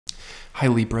Hi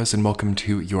Libras, and welcome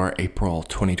to your April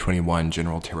 2021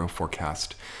 General Tarot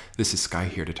Forecast. This is Sky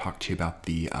here to talk to you about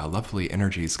the lovely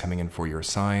energies coming in for your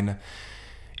sign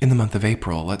in the month of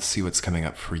April. Let's see what's coming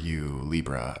up for you,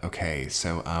 Libra. Okay,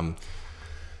 so I'm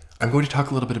going to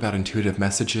talk a little bit about intuitive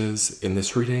messages in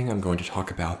this reading. I'm going to talk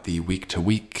about the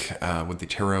week-to-week with the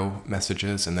tarot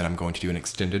messages, and then I'm going to do an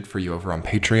extended for you over on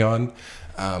Patreon.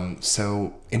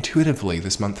 So intuitively,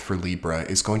 this month for Libra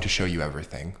is going to show you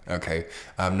everything, okay?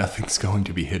 Nothing's going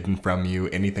to be hidden from you.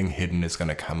 Anything hidden is going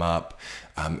to come up.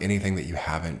 Anything that you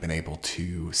haven't been able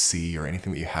to see or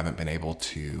anything that you haven't been able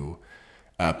to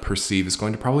perceive is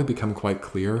going to probably become quite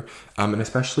clear, and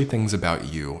especially things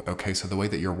about you, okay? So the way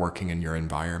that you're working in your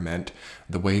environment,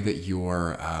 the way that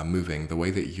you're moving, the way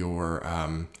that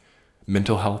your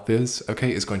mental health is,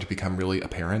 okay, is going to become really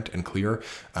apparent and clear.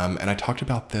 And I talked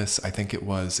about this, I think it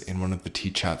was in one of the tea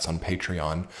chats on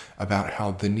Patreon, about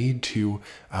how the need to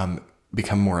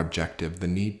become more objective, the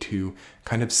need to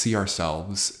kind of see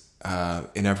ourselves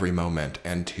in every moment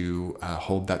and to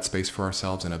hold that space for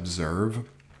ourselves and observe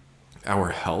our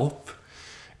health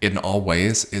in all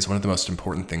ways is one of the most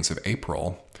important things of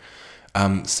April.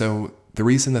 So the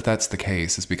reason that that's the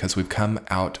case is because we've come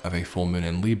out of a full moon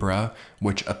in Libra,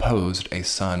 which opposed a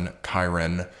Sun,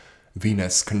 Chiron,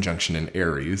 Venus conjunction in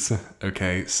Aries.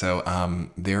 Okay, so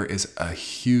there is a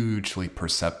hugely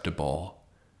perceptible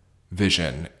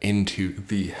vision into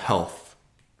the health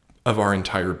of our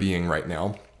entire being right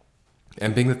now.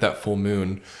 And being that that full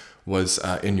moon was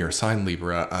in your sign,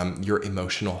 Libra, your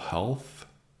emotional health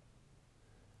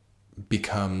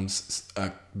becomes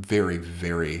a very,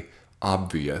 very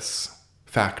obvious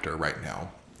factor right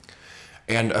now.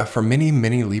 And for many,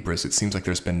 many Libras, it seems like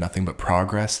there's been nothing but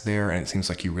progress there, and it seems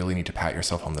like you really need to pat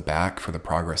yourself on the back for the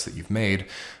progress that you've made.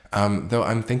 Though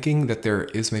I'm thinking that there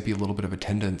is maybe a little bit of a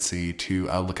tendency to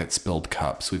look at spilled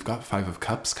cups. We've got Five of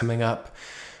Cups coming up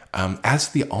as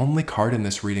the only card in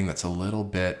this reading that's a little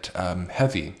bit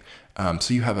heavy.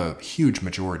 So you have a huge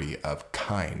majority of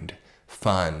kind,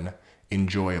 fun,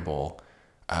 enjoyable,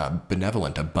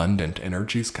 benevolent, abundant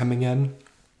energies coming in.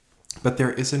 But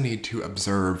there is a need to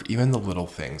observe even the little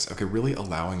things, okay, really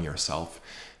allowing yourself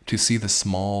to see the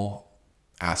small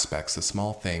aspects, the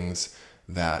small things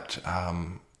that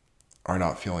are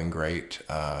not feeling great,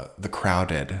 the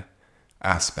crowded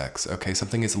aspects, okay?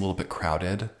 Something is a little bit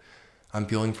crowded, I'm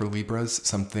feeling for Libras.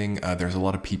 Something, there's a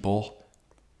lot of people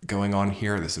going on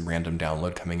here. This is a random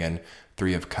download coming in.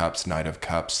 Three of Cups, Knight of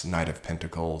Cups, Knight of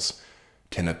Pentacles,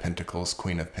 Ten of Pentacles,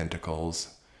 Queen of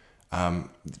Pentacles.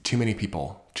 Too many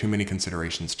people, too many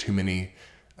considerations, too many,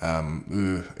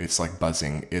 it's like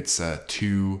buzzing. It's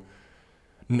it's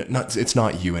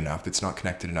not you enough. It's not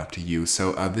connected enough to you.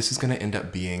 So this is going to end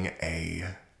up being a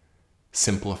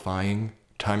simplifying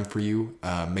time for you,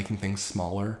 making things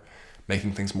smaller,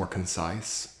 making things more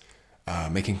concise,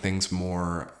 making things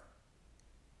more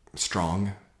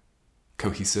strong,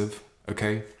 cohesive,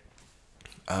 okay?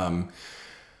 And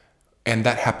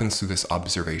that happens through this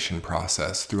observation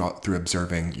process, through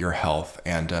observing your health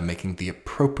and making the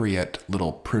appropriate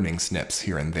little pruning snips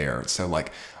here and there. So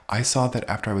like I saw that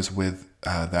after I was with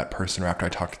that person, or after I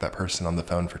talked to that person on the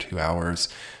phone for 2 hours,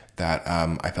 that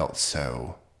I felt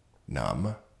so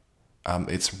numb.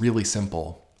 It's really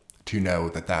simple to know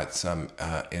that that's an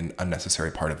unnecessary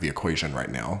part of the equation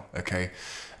right now, okay?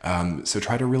 So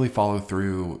try to really follow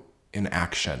through in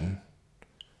action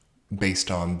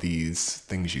based on these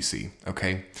things you see,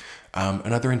 okay?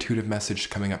 Another intuitive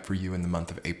message coming up for you in the month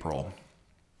of April.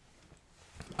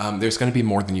 There's going to be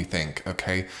more than you think,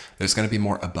 okay? There's going to be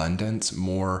more abundance,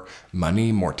 more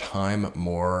money, more time,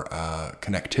 more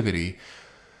connectivity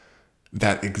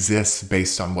that exists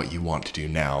based on what you want to do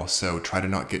now. So try to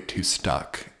not get too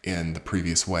stuck in the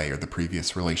previous way or the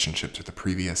previous relationships or the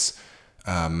previous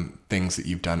things that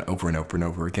you've done over and over and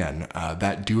over again.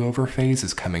 That do-over phase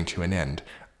is coming to an end.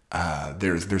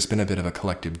 There's been a bit of a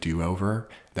collective do-over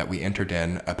that we entered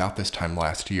in about this time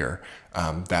last year.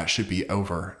 That should be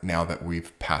over now that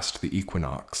we've passed the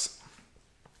equinox.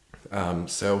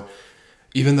 So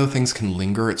even though things can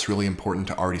linger, it's really important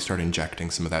to already start injecting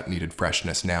some of that needed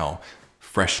freshness now.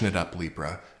 Freshen it up,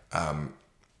 Libra.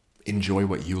 Enjoy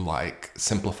what you like,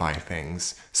 simplify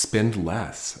things, spend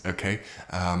less, okay?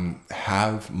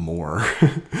 Have more.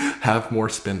 Have more,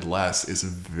 spend less is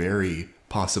very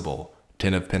possible.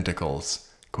 Ten of Pentacles,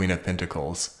 Queen of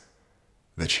Pentacles,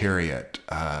 the Chariot,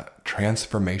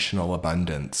 transformational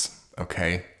abundance,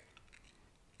 okay?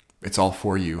 It's all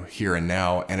for you here and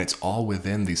now, and it's all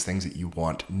within these things that you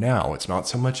want now. It's not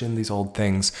so much in these old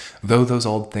things, though those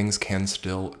old things can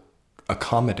still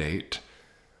accommodate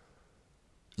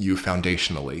you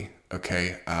foundationally.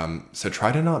 Okay. So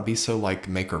try to not be so like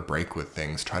make or break with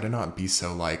things. Try to not be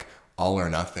so like all or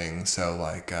nothing. So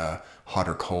like hot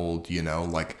or cold, you know,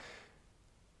 like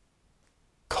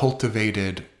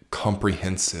cultivated,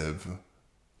 comprehensive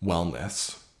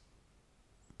wellness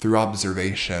through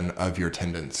observation of your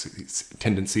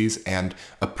tendencies and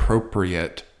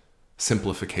appropriate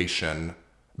simplification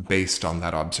based on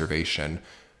that observation,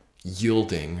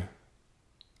 yielding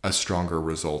a stronger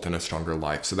result and a stronger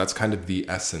life. So that's kind of the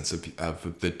essence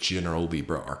of the general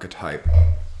Libra archetype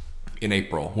in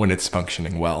April when it's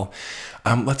functioning well.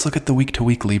 Let's look at the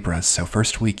week-to-week Libras. So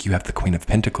first week, you have the Queen of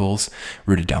Pentacles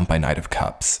rooted down by Knight of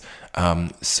Cups.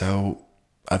 So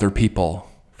other people,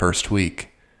 first week.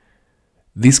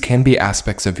 These can be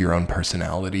aspects of your own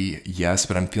personality, yes,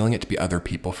 but I'm feeling it to be other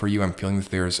people for you. I'm feeling that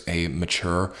there's a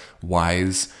mature,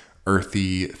 wise,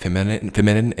 earthy,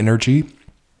 feminine energy.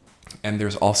 And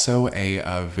there's also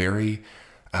a very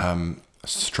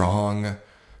strong,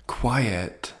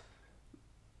 quiet,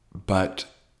 but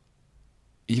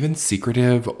even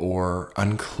secretive or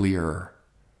unclear,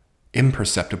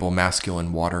 imperceptible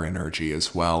masculine water energy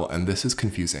as well. And this is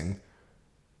confusing.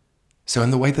 So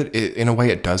in a way,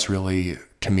 it does really,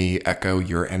 to me, echo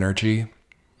your energy,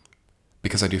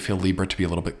 because I do feel Libra to be a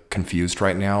little bit confused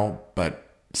right now, but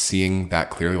seeing that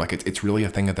clearly, like it's really a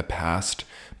thing of the past,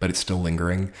 but it's still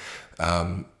lingering.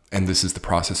 And this is the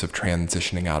process of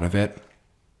transitioning out of it.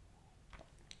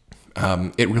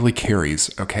 It really carries,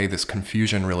 okay? This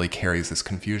confusion really carries. This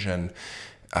confusion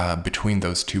between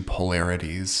those two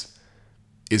polarities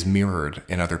is mirrored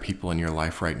in other people in your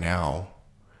life right now.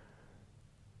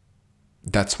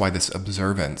 That's why this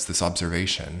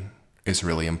observation is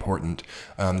really important.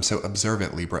 So observe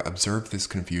it, Libra. Observe this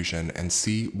confusion and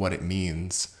see what it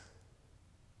means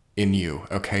in you.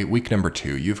 Okay, week number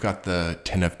 2, you've got the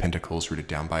Ten of Pentacles rooted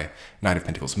down by Knight of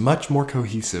Pentacles. Much more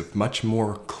cohesive, much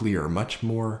more clear, much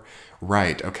more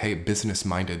right. Okay,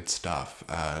 business-minded stuff,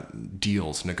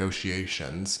 deals,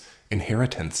 negotiations,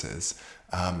 inheritances,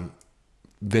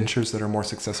 ventures that are more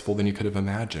successful than you could have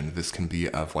imagined. This can be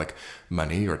of like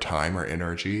money or time or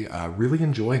energy, really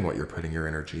enjoying what you're putting your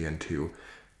energy into,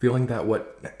 feeling that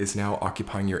what is now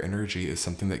occupying your energy is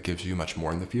something that gives you much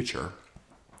more in the future,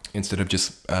 instead of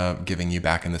just giving you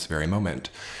back in this very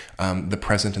moment. The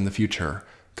present and the future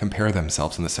compare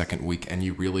themselves in the second week, and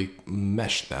you really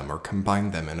mesh them or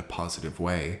combine them in a positive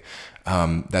way.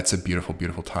 That's a beautiful,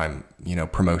 beautiful time. You know,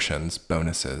 promotions,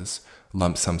 bonuses,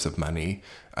 lump sums of money,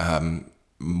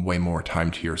 way more time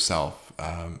to yourself.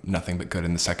 Nothing but good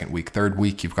in the second week. Third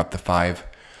week, you've got the Five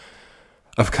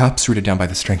of Cups rooted down by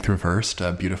the Strength reversed.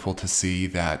 Beautiful to see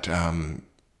that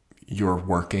you're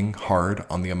working hard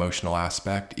on the emotional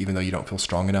aspect, even though you don't feel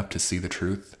strong enough to see the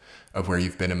truth of where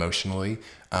you've been emotionally.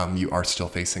 You are still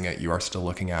facing it. You are still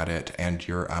looking at it, and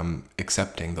you're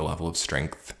accepting the level of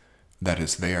strength that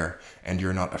is there, and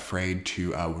you're not afraid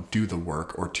to do the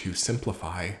work or to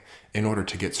simplify in order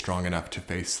to get strong enough to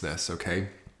face this, okay?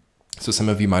 So some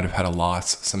of you might have had a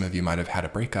loss, some of you might have had a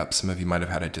breakup, some of you might have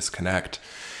had a disconnect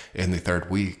in the third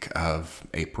week of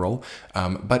April,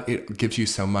 but it gives you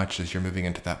so much as you're moving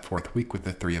into that fourth week with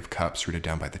the Three of Cups rooted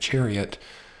down by the Chariot,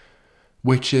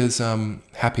 which is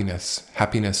happiness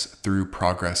through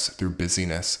progress, through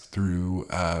busyness, through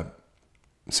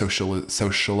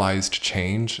socialized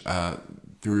change,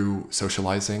 through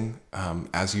socializing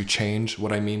as you change.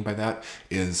 What I mean by that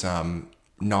is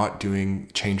not doing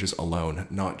changes alone,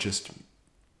 not just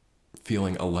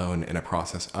feeling alone in a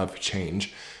process of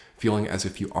change, feeling as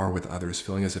if you are with others,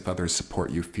 feeling as if others support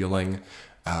you, feeling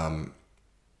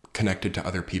connected to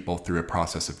other people through a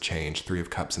process of change. Three of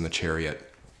Cups in the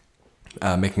Chariot,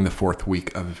 making the fourth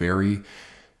week a very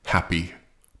happy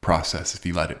process if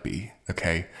you let it be,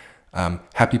 okay?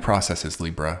 Happy processes,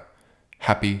 Libra.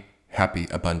 Happy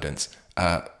abundance.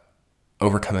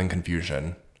 Overcoming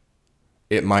confusion.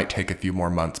 It might take a few more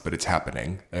months, but it's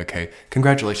happening, okay?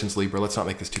 Congratulations, Libra. Let's not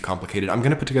make this too complicated. I'm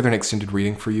going to put together an extended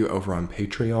reading for you over on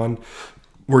Patreon.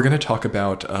 We're going to talk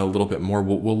about a little bit more.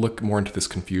 We'll look more into this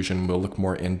confusion. We'll look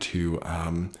more into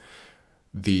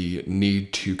the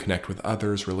need to connect with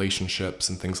others, relationships,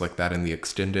 and things like that in the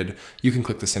extended. You can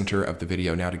click the center of the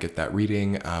video now to get that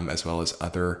reading, as well as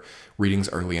other readings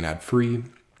early and ad-free.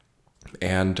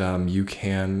 And you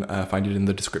can find it in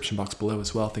the description box below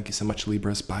as well. Thank you so much,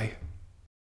 Libras. Bye.